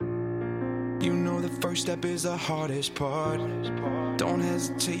the first step is the hardest part. Don't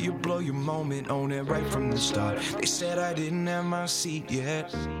hesitate, you blow your moment, own it right from the start. They said I didn't have my seat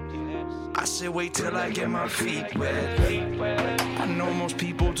yet. I said wait till I get my feet wet. I know most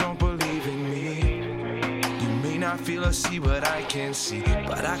people don't believe in me. You may not feel or see what I can see,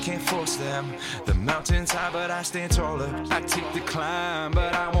 but I can't force them. The mountain's high, but I stand taller. I take the climb,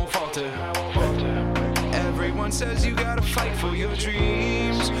 but I won't falter. Everyone says you gotta fight for your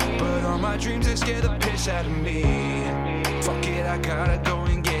dreams, but all my dreams, they scare the piss out of me. Fuck it, I gotta go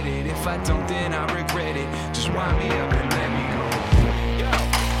and get it. If I don't, then I regret it. Just wind me up and let me go. Yo,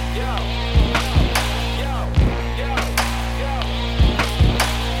 yo, yo, yo, yo, yo,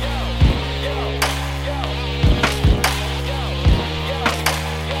 yo, yo, yo,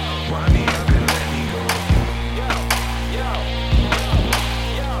 yo. Wind me up and let me go. Yo, yo,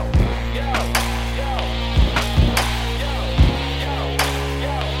 yo, yo, yo,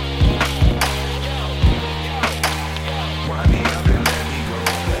 yo.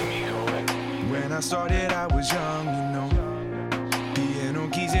 When I started, I was young, you know. Piano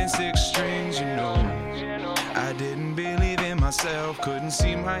keys and 6 strings, you know. I didn't believe in myself, couldn't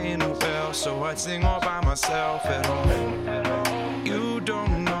see my inner well, so I'd sing all by myself at home. You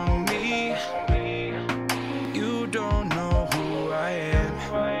don't know me, you don't know who I am.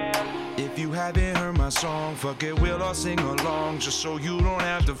 If you haven't heard my song, fuck it, we'll all sing along, just so you don't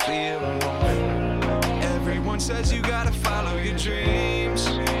have to feel alone. Everyone says you gotta follow your dreams,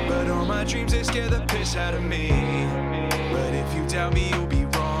 but all my dreams, they scare the piss out of me. But if you doubt me, you'll be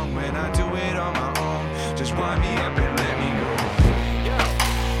wrong. When I do it on my own, just wind me up and let me go. Yo,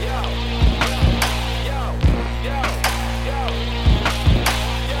 yo, yo, yo, yo, yo,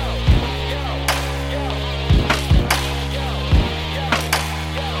 yo, yo, yo, yo,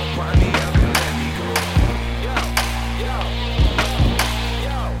 yo. Wind me up and let me go. Yo, yo, yo,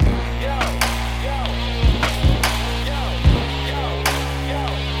 yo, yo, yo.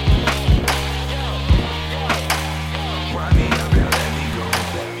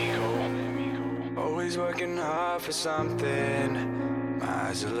 Always working hard for something. My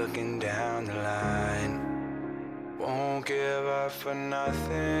eyes are looking down the line. Won't give up for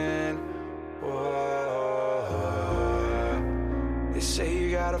nothing. Whoa. They say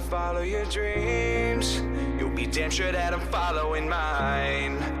you gotta follow your dreams. You'll be damn sure that I'm following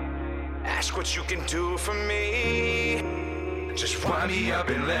mine. Ask what you can do for me. Just wind me up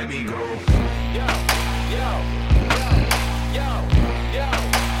and let me go. Yo, yo, yo, yo, yo,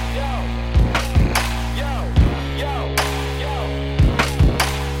 yo.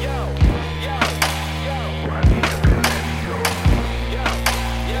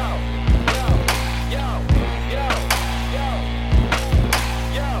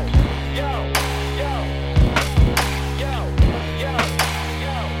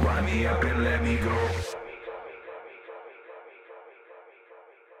 Up and let me go.